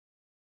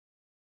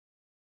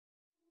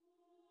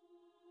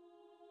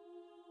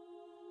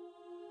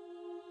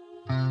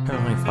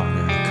Heavenly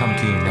Father, I come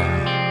to you now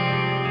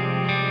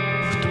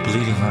with a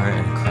bleeding heart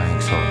and a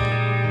crying soul.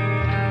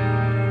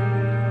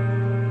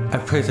 I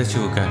pray that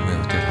you will guide me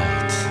with your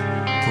light,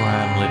 for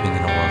I am living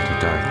in a world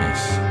of darkness.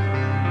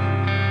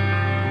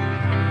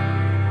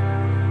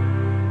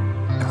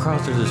 I crawl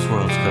through this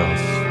world's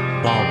filth,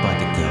 walled by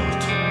the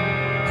guilt,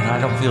 and I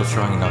don't feel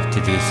strong enough to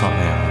do this on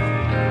my own.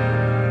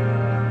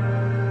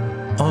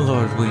 Oh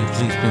Lord, will you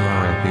please be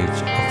my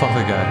refuge? Oh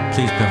Father God,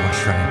 please be my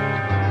strength.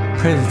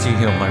 Pray that you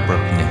heal my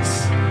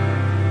brokenness.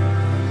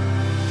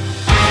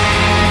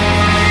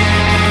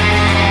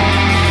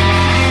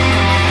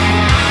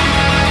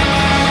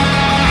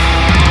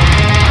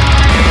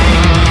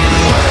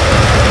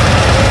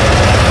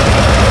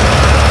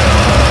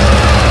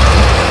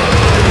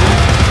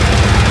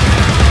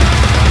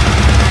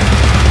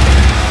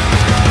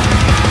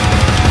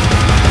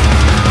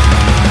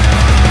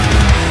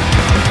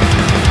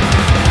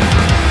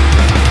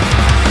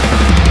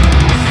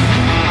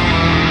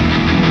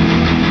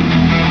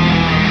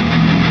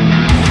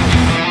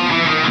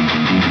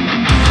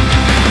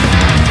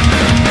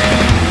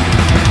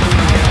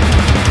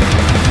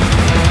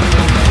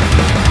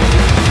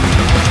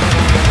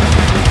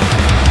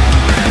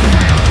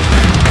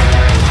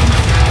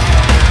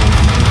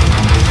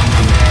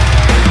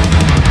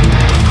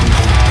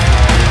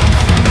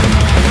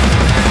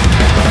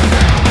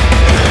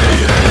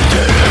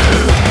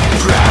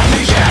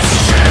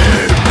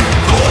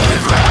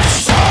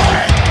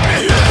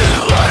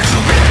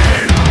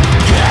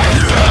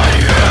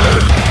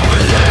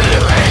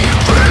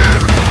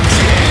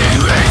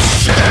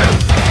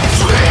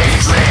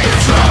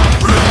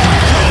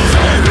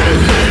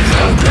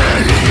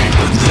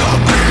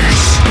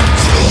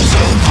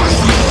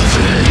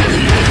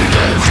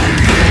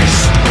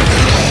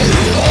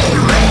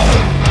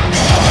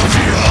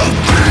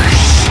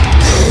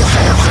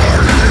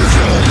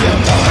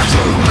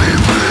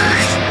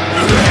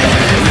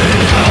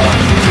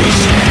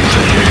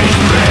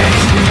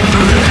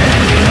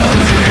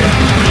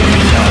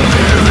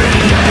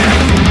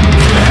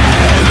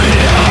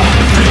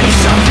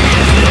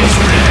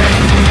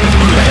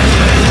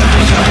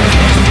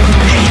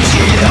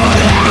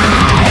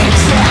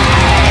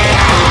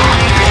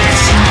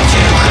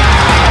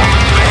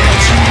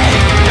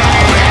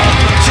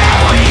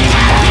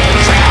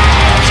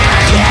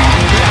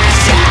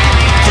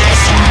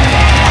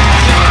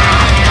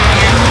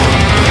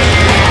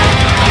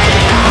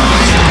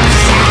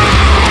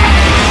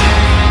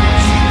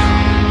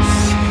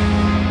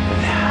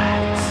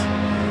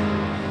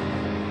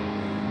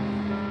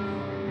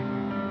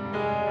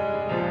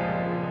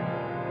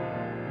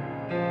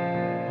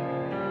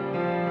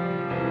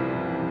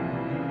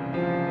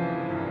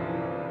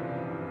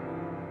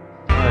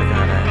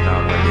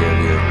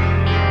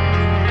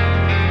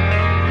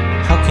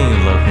 How can you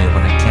love me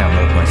when I can't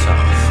love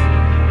myself?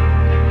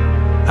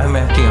 I'm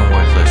empty and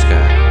worthless,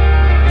 God,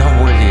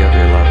 not worthy of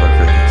your love or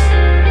grace.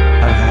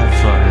 I have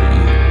flattered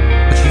you,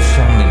 but you've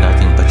shown me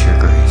nothing but your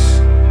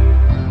grace.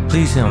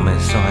 Please heal me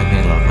so I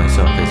may love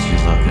myself as you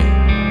love me.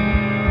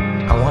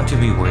 I want to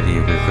be worthy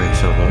of your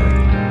grace, O Lord.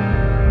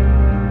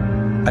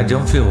 I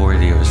don't feel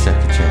worthy of a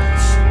second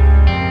chance.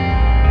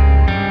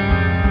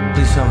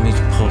 Please help me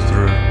to pull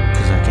through,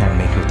 because I can't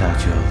make it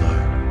without you, O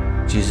Lord.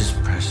 In Jesus'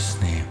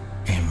 precious name.